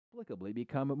inexplicably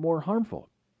become more harmful.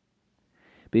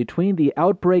 Between the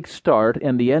outbreak's start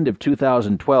and the end of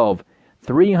 2012,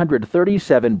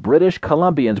 337 British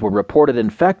Columbians were reported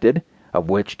infected, of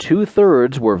which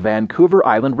two-thirds were Vancouver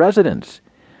Island residents,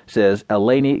 says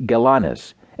Eleni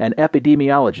Galanis, an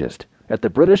epidemiologist at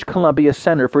the British Columbia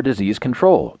Centre for Disease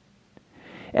Control.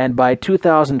 And by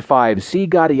 2005, C.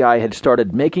 gaddii had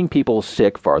started making people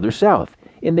sick farther south,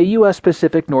 in the U.S.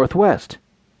 Pacific Northwest.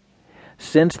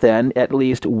 Since then, at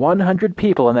least 100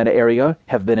 people in that area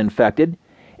have been infected,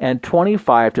 and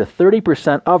 25 to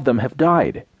 30% of them have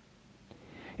died.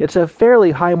 It's a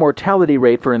fairly high mortality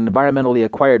rate for an environmentally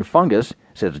acquired fungus,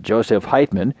 says Joseph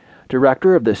Heitman,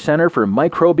 director of the Center for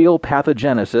Microbial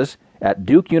Pathogenesis at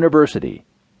Duke University.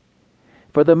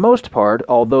 For the most part,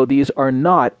 although these are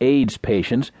not AIDS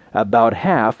patients, about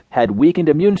half had weakened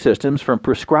immune systems from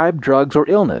prescribed drugs or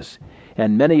illness,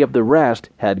 and many of the rest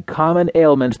had common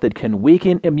ailments that can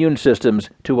weaken immune systems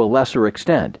to a lesser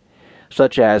extent,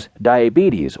 such as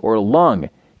diabetes or lung,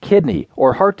 kidney,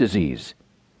 or heart disease.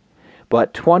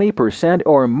 But 20%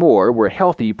 or more were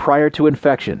healthy prior to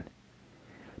infection.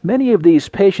 Many of these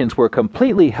patients were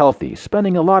completely healthy,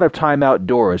 spending a lot of time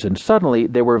outdoors, and suddenly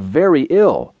they were very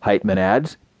ill, Heitman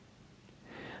adds.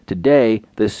 Today,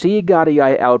 the C.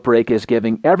 gaddii outbreak is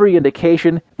giving every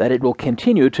indication that it will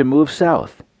continue to move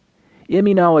south.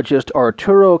 Immunologist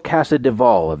Arturo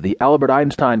Casadevall of the Albert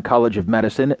Einstein College of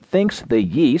Medicine thinks the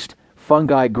yeast,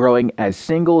 fungi growing as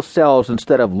single cells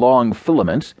instead of long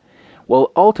filaments,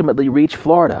 will ultimately reach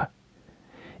Florida.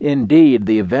 Indeed,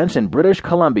 the events in British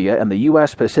Columbia and the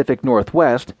U.S. Pacific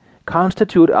Northwest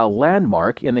constitute a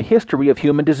landmark in the history of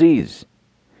human disease.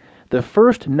 The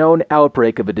first known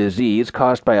outbreak of a disease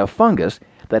caused by a fungus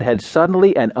that had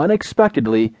suddenly and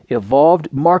unexpectedly evolved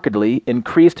markedly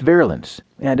increased virulence.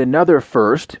 And another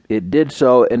first, it did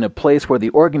so in a place where the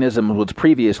organism was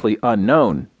previously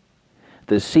unknown.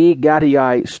 The C.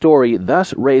 gaddii story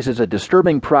thus raises a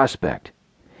disturbing prospect.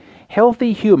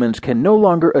 Healthy humans can no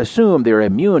longer assume they're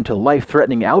immune to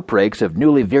life-threatening outbreaks of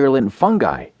newly virulent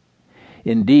fungi.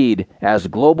 Indeed, as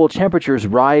global temperatures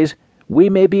rise, we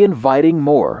may be inviting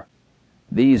more.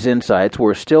 These insights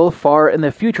were still far in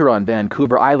the future on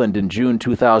Vancouver Island in June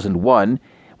 2001,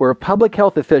 where public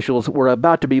health officials were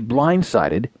about to be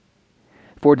blindsided.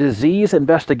 For disease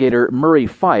investigator Murray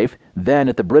Fife, then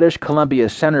at the British Columbia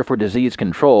Centre for Disease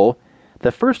Control,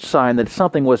 the first sign that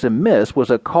something was amiss was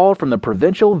a call from the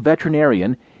provincial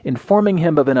veterinarian informing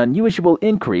him of an unusual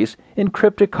increase in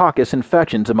Cryptococcus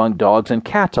infections among dogs and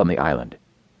cats on the island.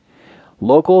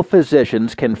 Local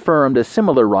physicians confirmed a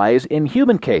similar rise in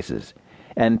human cases,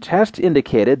 and tests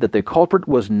indicated that the culprit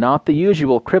was not the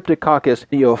usual Cryptococcus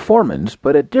neoformans,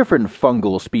 but a different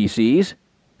fungal species,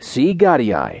 C.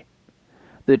 gaddii.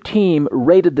 The team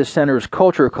raided the center's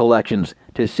culture collections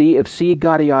to see if C.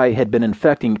 gaddii had been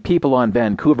infecting people on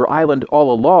Vancouver Island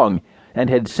all along and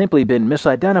had simply been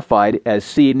misidentified as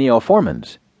C.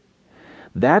 neoformans.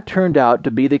 That turned out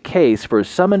to be the case for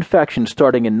some infections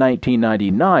starting in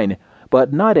 1999,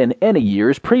 but not in any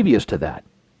years previous to that.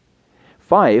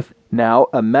 Fife, now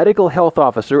a medical health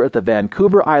officer at the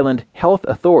Vancouver Island Health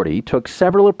Authority, took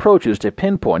several approaches to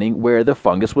pinpointing where the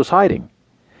fungus was hiding.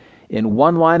 In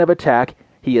one line of attack,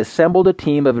 he assembled a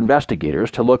team of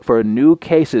investigators to look for new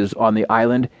cases on the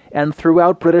island and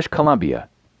throughout British Columbia.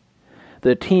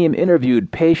 The team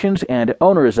interviewed patients and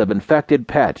owners of infected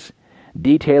pets,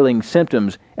 detailing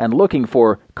symptoms and looking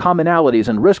for commonalities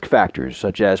and risk factors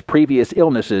such as previous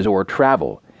illnesses or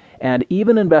travel, and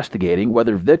even investigating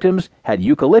whether victims had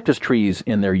eucalyptus trees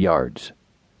in their yards.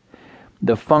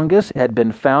 The fungus had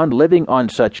been found living on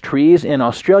such trees in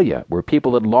Australia, where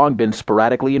people had long been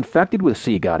sporadically infected with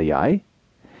C. gaddii.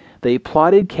 They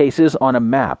plotted cases on a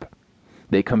map.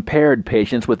 They compared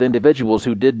patients with individuals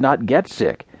who did not get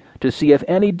sick to see if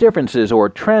any differences or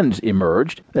trends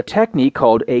emerged, a technique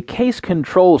called a case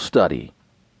control study.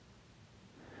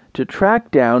 To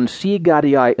track down C.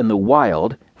 gaddii in the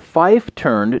wild, Fife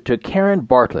turned to Karen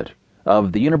Bartlett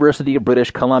of the University of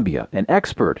British Columbia, an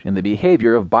expert in the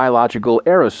behavior of biological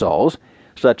aerosols,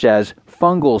 such as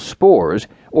fungal spores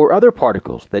or other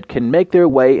particles that can make their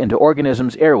way into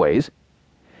organisms' airways.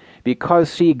 Because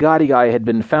C. gaddii had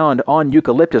been found on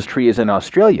eucalyptus trees in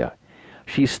Australia,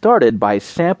 she started by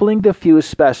sampling the few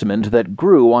specimens that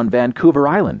grew on Vancouver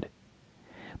Island.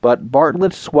 But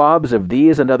Bartlett's swabs of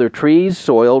these and other trees'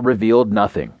 soil revealed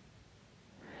nothing.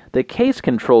 The case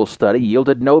control study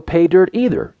yielded no pay dirt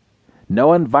either.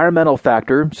 No environmental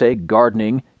factor, say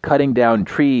gardening, cutting down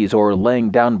trees, or laying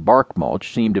down bark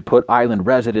mulch, seemed to put island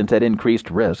residents at increased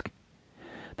risk.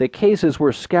 The cases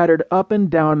were scattered up and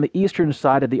down the eastern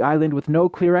side of the island with no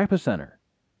clear epicenter.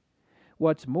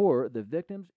 What's more, the victims